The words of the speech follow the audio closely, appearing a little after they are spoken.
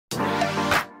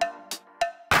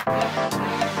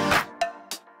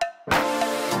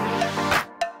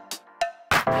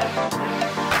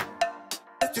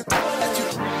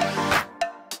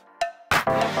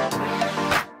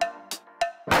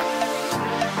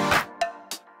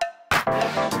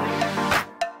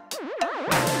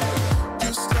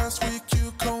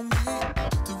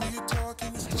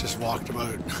Just walked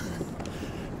about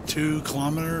 2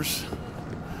 kilometers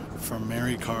from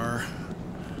Mary Car.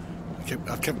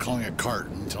 I kept calling it cart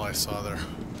until I saw their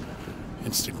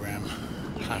Instagram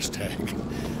hashtag.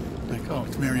 Like, oh,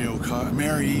 it's Mary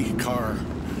Car.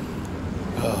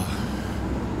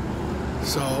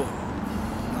 So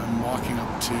I'm walking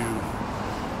up to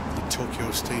the Tokyo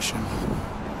station.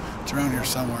 It's around here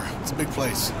somewhere. It's a big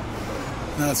place.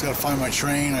 Now I've got to find my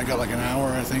train. I got like an hour,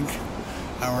 I think.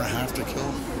 Hour and a half to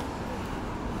kill.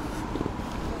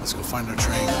 Let's go find our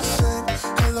train.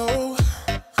 Hello.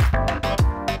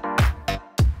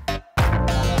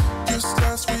 Just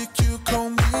last week you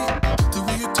called me. The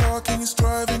way you're talking is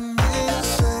driving me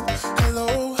insane.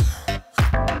 Hello.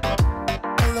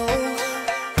 Hello.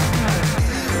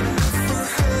 Even if we're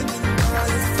hanging by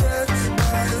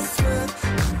a thread.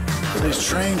 These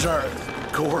trains are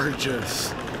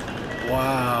gorgeous.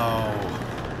 Wow.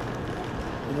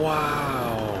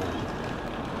 Wow.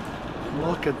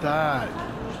 Look at that.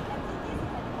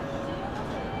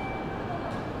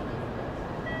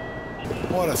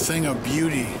 What a thing of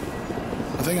beauty.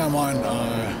 I think I'm on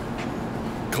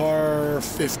car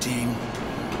 15.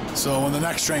 So when the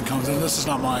next train comes in, this is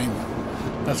not mine.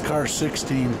 That's car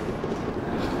 16.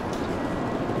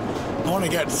 I want to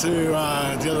get to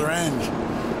the other end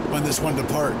when this one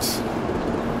departs.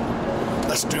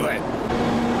 Let's do it.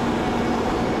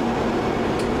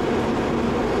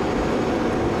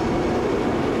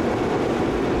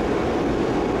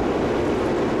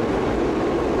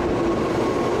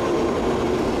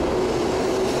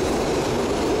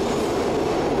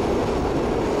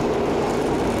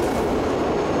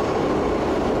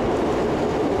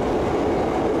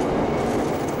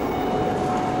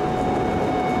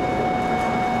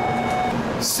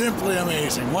 Simply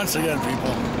amazing. Once again,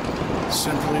 people,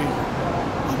 simply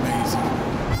amazing.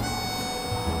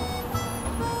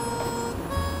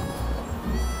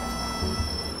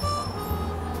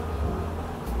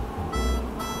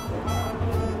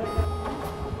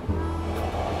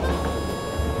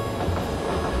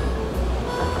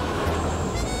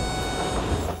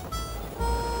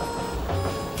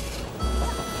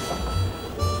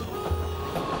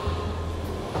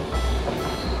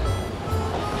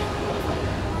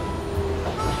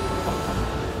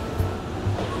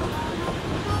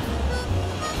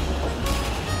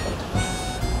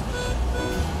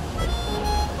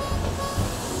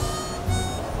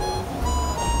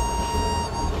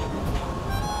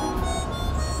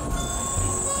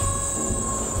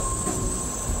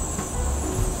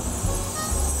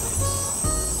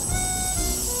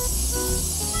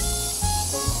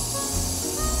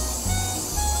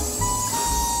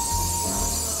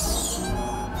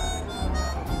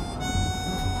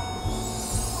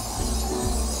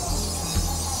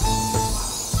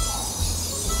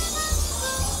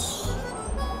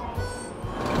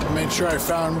 Made sure I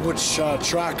found which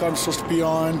track I'm supposed to be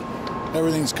on.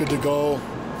 Everything's good to go.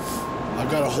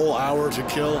 I've got a whole hour to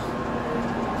kill,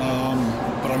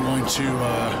 but I'm going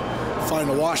to find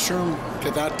a washroom,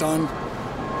 get that done,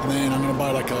 and then I'm going to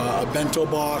buy like a bento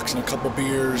box and a couple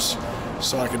beers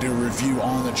so I can do a review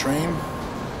on the train.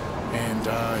 And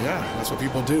yeah, that's what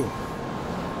people do.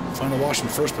 Find a washroom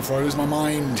first before I lose my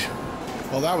mind.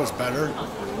 Well, that was better.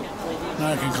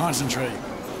 Now I can concentrate.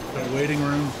 Got a waiting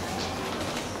room.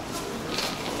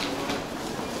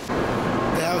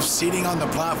 They have seating on the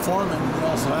platform, and they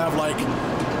also have like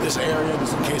this area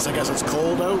just in case I guess it's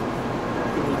cold out.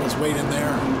 People just wait in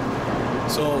there.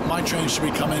 So my train should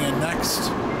be coming in next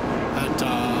at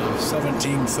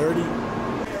 17:30.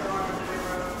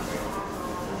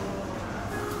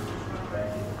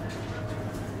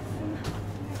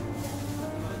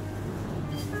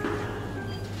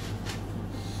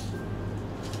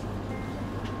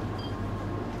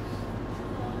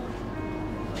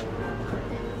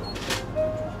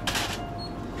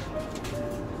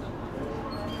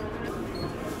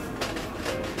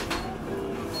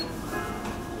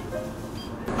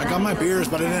 I got my beers,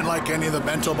 but I didn't like any of the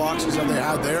bento boxes that they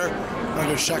had there. I'm gonna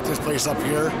go check this place up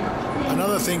here.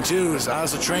 Another thing too is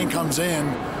as the train comes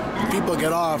in, people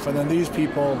get off, and then these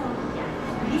people,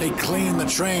 they clean the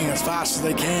train as fast as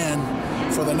they can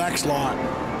for the next lot.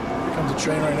 Here comes the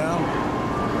train right now.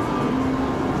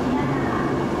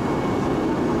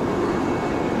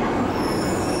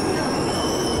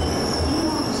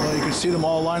 So you can see them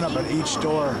all line up at each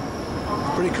door.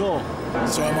 Pretty cool.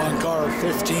 So I'm on car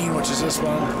 15, which is this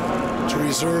one, to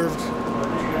reserved.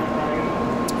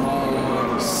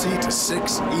 Seat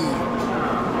 6E.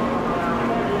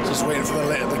 Just waiting for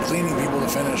the cleaning people to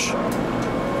finish.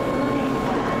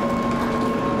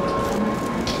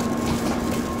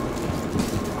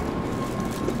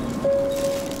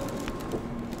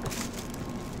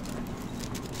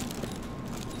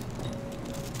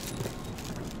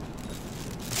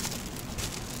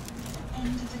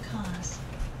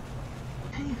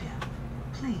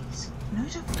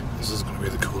 This is going to be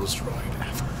the coolest ride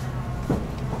ever.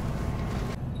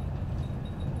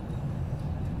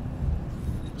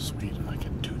 Sweet, I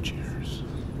can do cheers.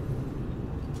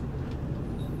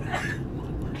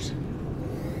 One person.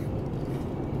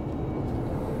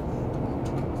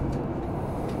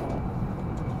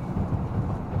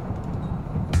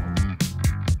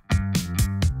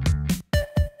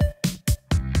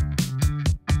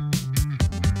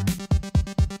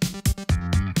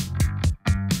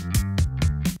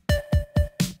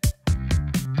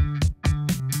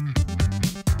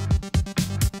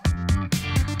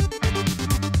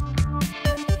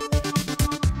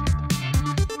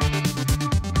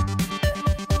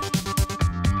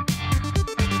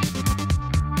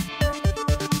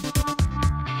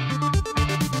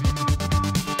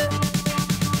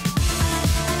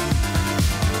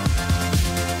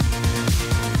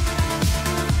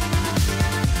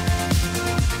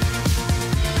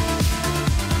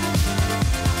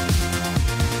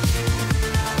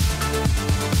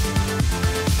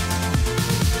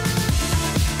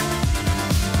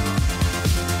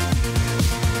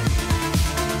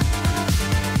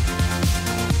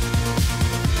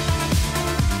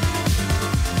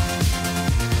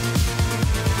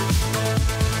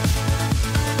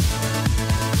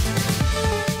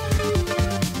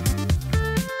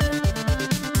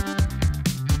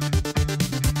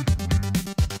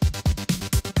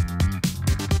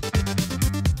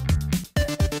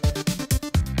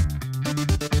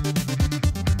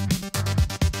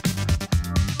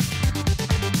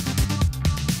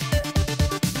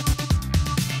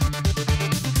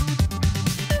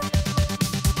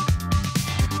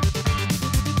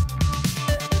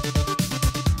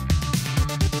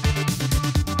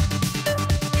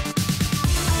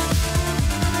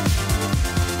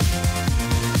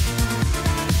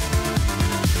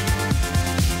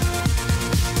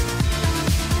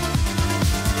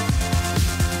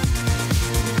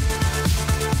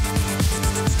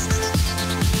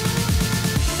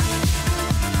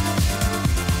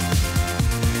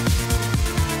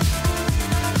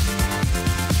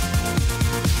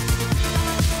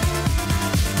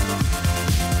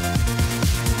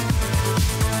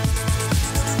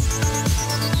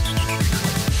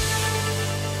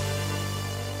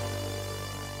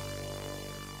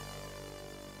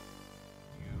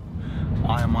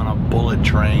 I am on a bullet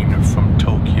train from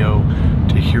Tokyo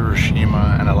to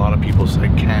Hiroshima, and a lot of people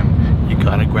said, Ken, you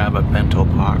gotta grab a bento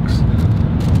box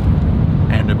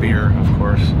and a beer, of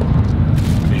course.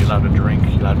 You're allowed to drink,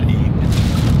 you're allowed to eat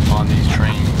on these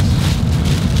trains.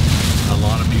 A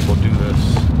lot of people do this.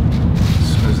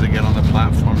 As soon as they get on the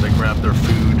platform, they grab their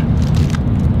food.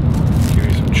 Give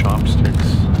you some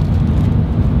chopsticks.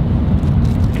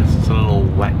 I guess it's a little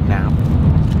wet nap.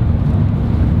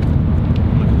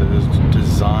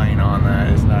 Design on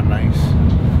that, isn't that nice?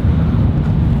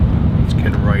 Let's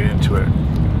get right into it.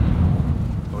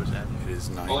 What was that? It is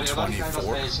 9:24.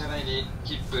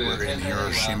 We're in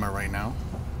Hiroshima right now.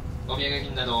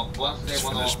 Just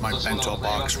finished my bento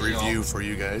box review for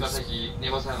you guys.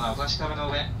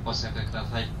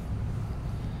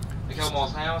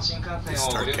 They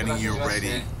start getting you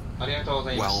ready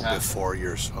well before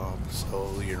your stop,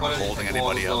 so you're not holding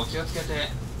anybody up.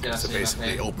 So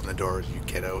basically open the doors, you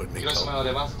get out and they go.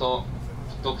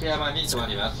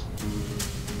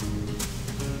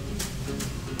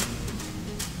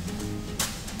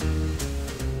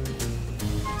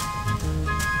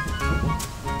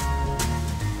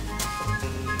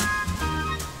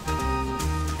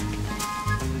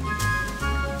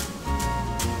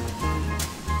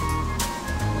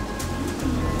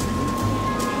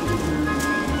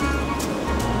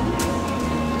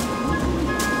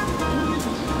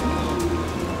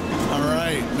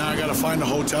 Find a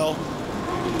hotel.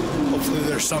 Hopefully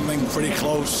there's something pretty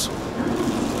close.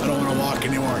 I don't want to walk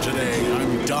anymore today.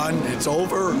 I'm done. It's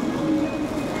over.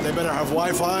 They better have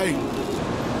Wi-Fi.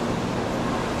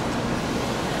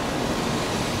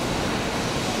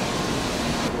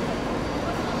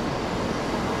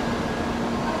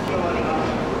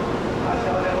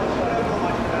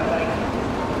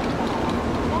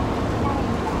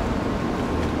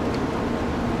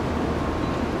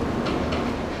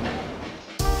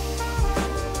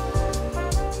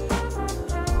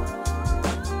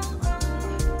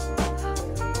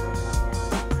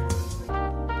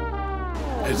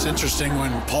 It's interesting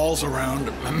when Paul's around.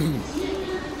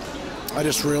 I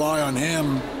just rely on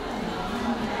him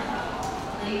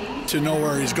to know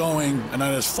where he's going, and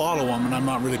I just follow him, and I'm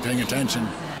not really paying attention.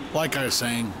 Like I was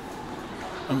saying,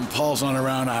 when Paul's not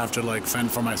around, I have to like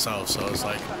fend for myself. So it's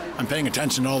like I'm paying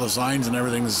attention to all the signs, and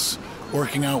everything's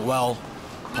working out well.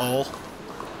 Paul,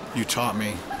 you taught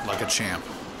me like a champ.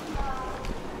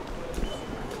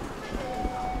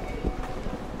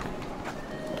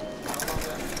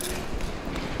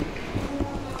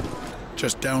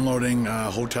 Just downloading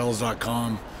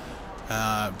hotels.com.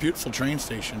 Beautiful train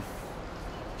station.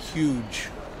 Huge.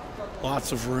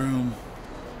 Lots of room.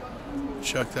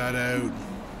 Check that out.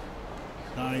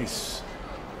 Nice.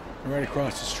 And right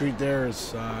across the street there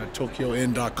is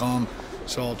tokyoinn.com.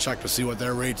 So I'll check to see what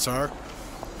their rates are.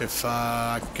 If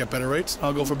I can get better rates,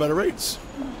 I'll go for better rates.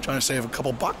 Trying to save a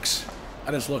couple bucks.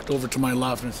 I just looked over to my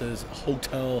left and it says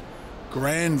Hotel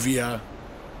Grand Via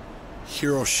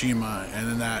Hiroshima, and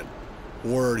then that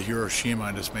word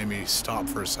Hiroshima just made me stop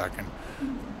for a second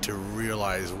to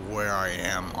realize where I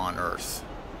am on Earth.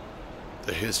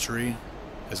 The history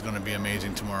is going to be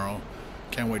amazing tomorrow.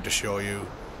 Can't wait to show you.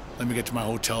 Let me get to my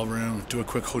hotel room, do a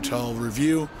quick hotel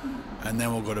review, and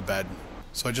then we'll go to bed.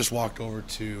 So I just walked over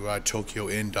to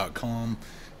tokyoinn.com,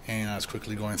 and I was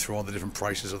quickly going through all the different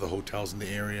prices of the hotels in the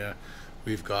area.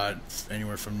 We've got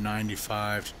anywhere from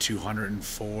 $95 to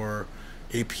 $204.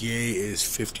 APA is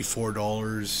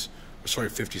 $56,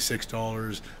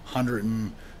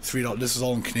 $103. This is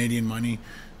all in Canadian money.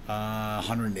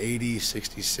 180,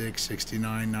 66,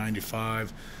 69,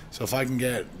 95. So if I can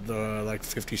get the like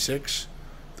 56,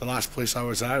 the last place I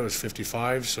was at was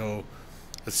 55. So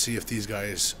let's see if these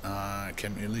guys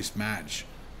can at least match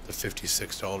the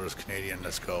 $56 Canadian.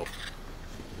 Let's go.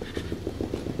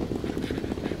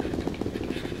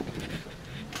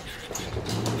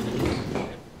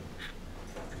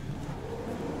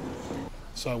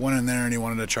 So I went in there and he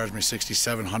wanted to charge me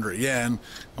 6,700 yen. And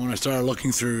when I started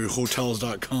looking through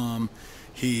hotels.com,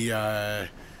 he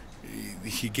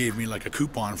gave me like a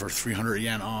coupon for 300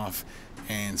 yen off.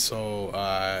 And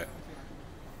so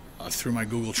through my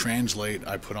Google Translate,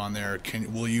 I put on there,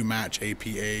 will you match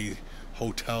APA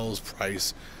hotels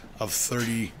price of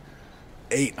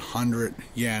 3,800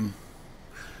 yen?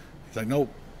 He's like,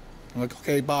 nope. I'm like,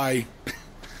 okay, bye.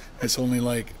 It's only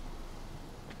like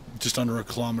just under a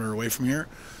kilometer away from here.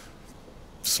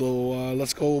 So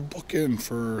let's go book in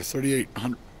for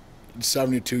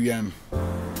 3,872 yen.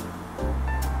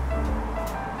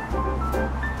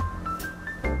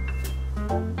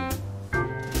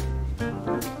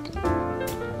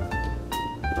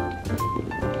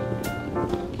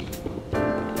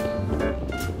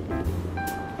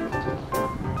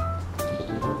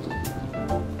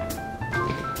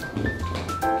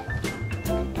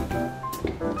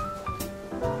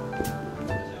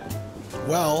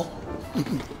 Well,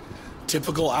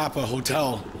 typical Appa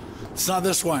hotel. It's not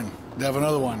this one. They have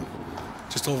another one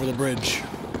just over the bridge.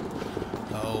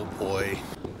 Oh boy.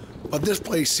 But this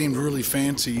place seemed really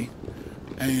fancy,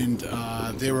 and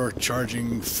they were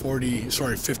charging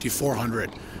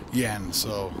 5,400 yen.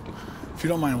 So if you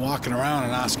don't mind walking around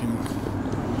and asking,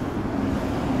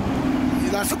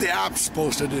 that's what the app's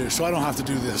supposed to do, so I don't have to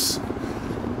do this.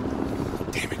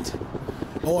 Damn it.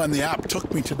 Oh, and the app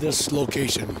took me to this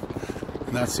location.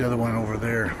 And that's the other one over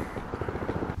there.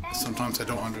 Sometimes I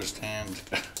don't understand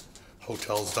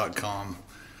hotels.com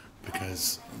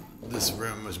because this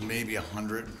room was maybe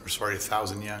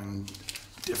 1,000 yen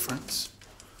difference.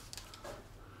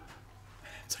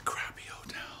 And it's a crappy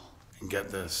hotel. And get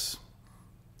this,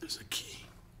 there's a key.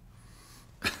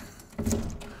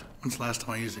 When's the last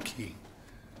time I used a key?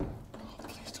 Oh,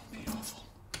 please don't be awful.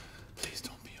 Please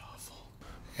don't be awful.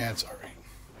 Yeah, it's all right.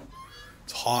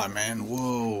 It's hot, man.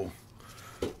 Whoa.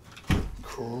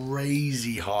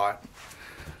 Crazy hot.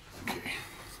 Okay.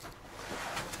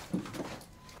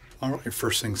 All right,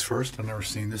 first things first. I've never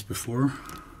seen this before.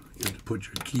 You have to put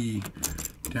your key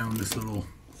down this little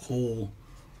hole,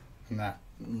 and that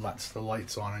lets the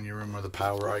lights on in your room, or the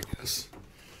power, I guess.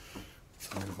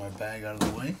 So I'll move my bag out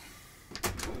of the way.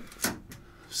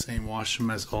 Same washroom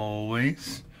as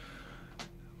always.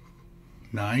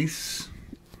 Nice.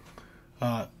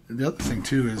 The other thing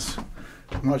too is,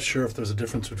 I'm not sure if there's a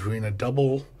difference between a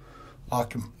double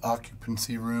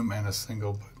occupancy room and a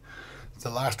single, but the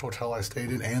last hotel I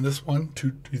stayed in and this one,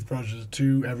 2 toothbrushes,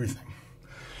 2 everything.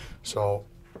 So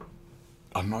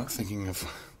I'm thinking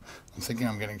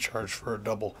I'm getting charged for a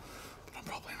double, but I'm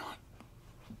probably not.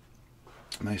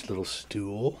 Nice little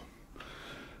stool.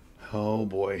 Oh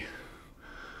boy.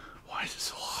 Why is it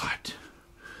so hot?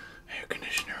 Air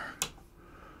conditioner.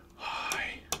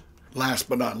 Hi. Last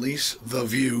but not least, the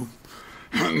view.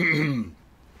 One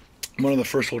of the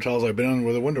first hotels I've been in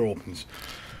where the window opens.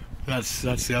 That's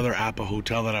the other Appa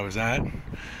hotel that I was at.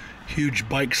 Huge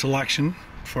bike selection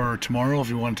for tomorrow if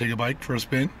you want to take a bike for a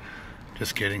spin.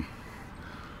 Just kidding.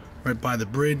 Right by the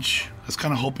bridge. I was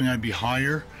kind of hoping I'd be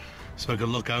higher so I could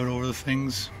look out over the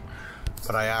things,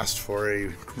 but I asked for a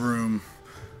room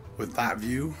with that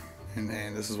view, and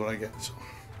this is what I get. So,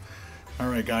 all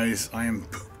right, guys, I am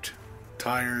pooped,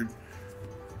 tired,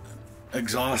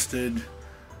 exhausted,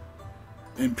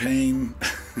 in pain,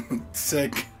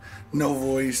 sick, no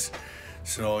voice.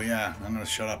 So yeah, I'm gonna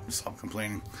shut up and stop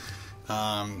complaining.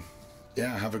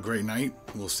 Yeah, have a great night.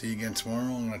 We'll see you again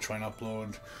tomorrow. I'm gonna try and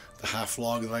upload the half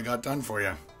vlog that I got done for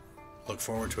you. Look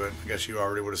forward to it. I guess you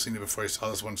already would have seen it before you saw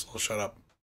this one, so I'll shut up.